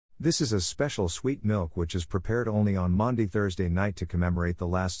This is a special sweet milk which is prepared only on Maundy Thursday night to commemorate the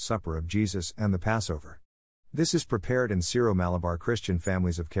Last Supper of Jesus and the Passover. This is prepared in Syro-Malabar Christian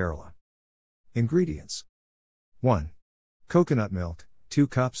families of Kerala. Ingredients: 1. Coconut milk, 2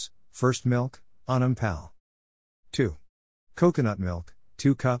 cups, first milk, Anam Pal. 2. Coconut milk,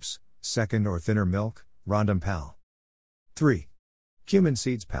 2 cups, second or thinner milk, Randam Pal. 3. Cumin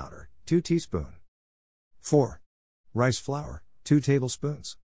seeds powder, 2 teaspoon. 4. Rice flour, 2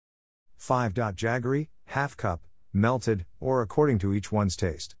 tablespoons. 5. Jaggery, half cup, melted, or according to each one's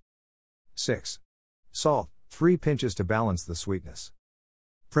taste. 6. Salt, 3 pinches to balance the sweetness.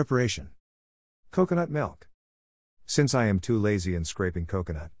 Preparation: coconut milk. Since I am too lazy in scraping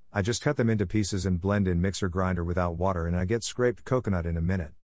coconut, I just cut them into pieces and blend in mixer grinder without water, and I get scraped coconut in a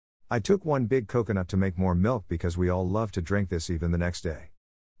minute. I took one big coconut to make more milk because we all love to drink this even the next day.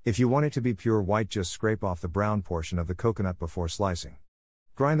 If you want it to be pure white, just scrape off the brown portion of the coconut before slicing.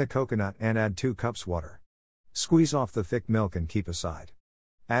 Grind the coconut and add 2 cups water. Squeeze off the thick milk and keep aside.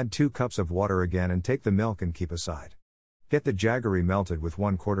 Add 2 cups of water again and take the milk and keep aside. Get the jaggery melted with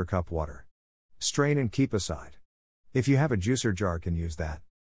 1/4 cup water. Strain and keep aside. If you have a juicer jar, can use that.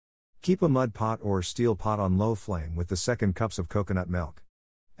 Keep a mud pot or steel pot on low flame with the second cups of coconut milk.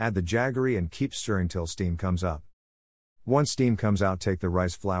 Add the jaggery and keep stirring till steam comes up. Once steam comes out, take the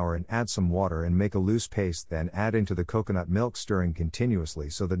rice flour and add some water and make a loose paste, then add into the coconut milk, stirring continuously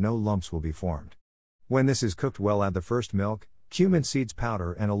so that no lumps will be formed. When this is cooked well, add the first milk, cumin seeds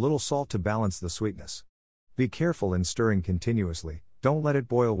powder and a little salt to balance the sweetness. Be careful in stirring continuously, don't let it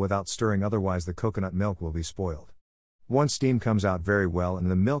boil without stirring, otherwise the coconut milk will be spoiled. Once steam comes out very well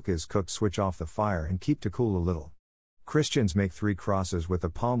and the milk is cooked, switch off the fire and keep to cool a little. Christians make 3 crosses with the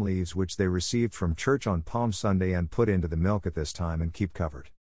palm leaves which they received from church on Palm Sunday and put into the milk at this time and keep covered.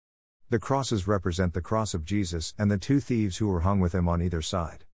 The crosses represent the cross of Jesus and the 2 thieves who were hung with him on either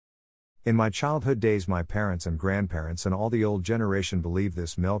side. In my childhood days, my parents and grandparents and all the old generation believed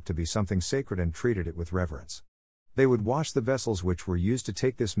this milk to be something sacred and treated it with reverence. They would wash the vessels which were used to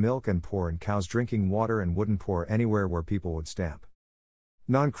take this milk and pour in cows' drinking water, and wouldn't pour anywhere where people would stamp.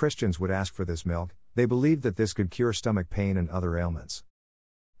 Non-Christians would ask for this milk. They believed that this could cure stomach pain and other ailments.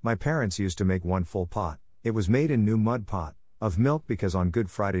 My parents used to make 1 full pot, it was made in new mud pot, of milk because on Good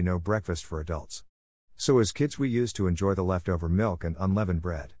Friday no breakfast for adults. So as kids we used to enjoy the leftover milk and unleavened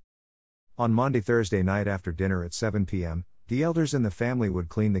bread. On Maundy Thursday night after dinner at 7 p.m., the elders in the family would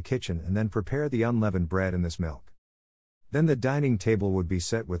clean the kitchen and then prepare the unleavened bread in this milk. Then the dining table would be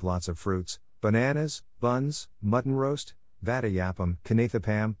set with lots of fruits, bananas, buns, mutton roast, vatayapam,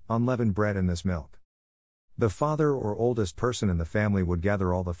 kanathapam, unleavened bread in this milk. The father or oldest person in the family would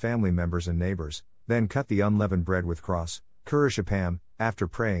gather all the family members and neighbors, then cut the unleavened bread with cross, kurishapam, after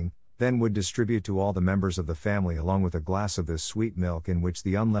praying, then would distribute to all the members of the family along with a glass of this sweet milk in which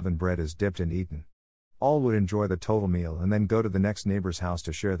the unleavened bread is dipped and eaten. All would enjoy the total meal and then go to the next neighbor's house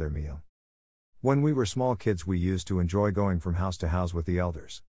to share their meal. When we were small kids, we used to enjoy going from house to house with the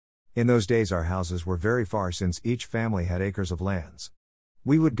elders. In those days our houses were very far since each family had acres of lands.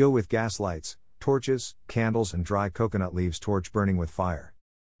 We would go with gas lights, torches, candles and dry coconut leaves, torch burning with fire.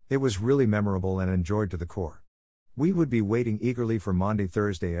 It was really memorable and enjoyed to the core. We would be waiting eagerly for Maundy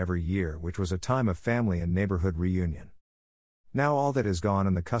Thursday every year, which was a time of family and neighborhood reunion. Now all that is gone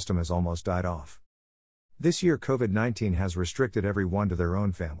and the custom has almost died off. This year COVID-19 has restricted everyone to their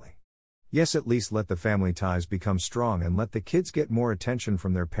own family. Yes, at least let the family ties become strong and let the kids get more attention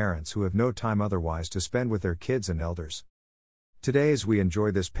from their parents who have no time otherwise to spend with their kids and elders. Today as we enjoy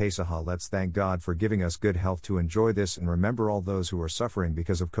this Pesach, let's thank God for giving us good health to enjoy this and remember all those who are suffering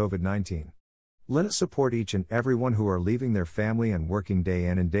because of COVID-19. Let us support each and everyone who are leaving their family and working day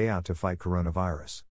in and day out to fight coronavirus.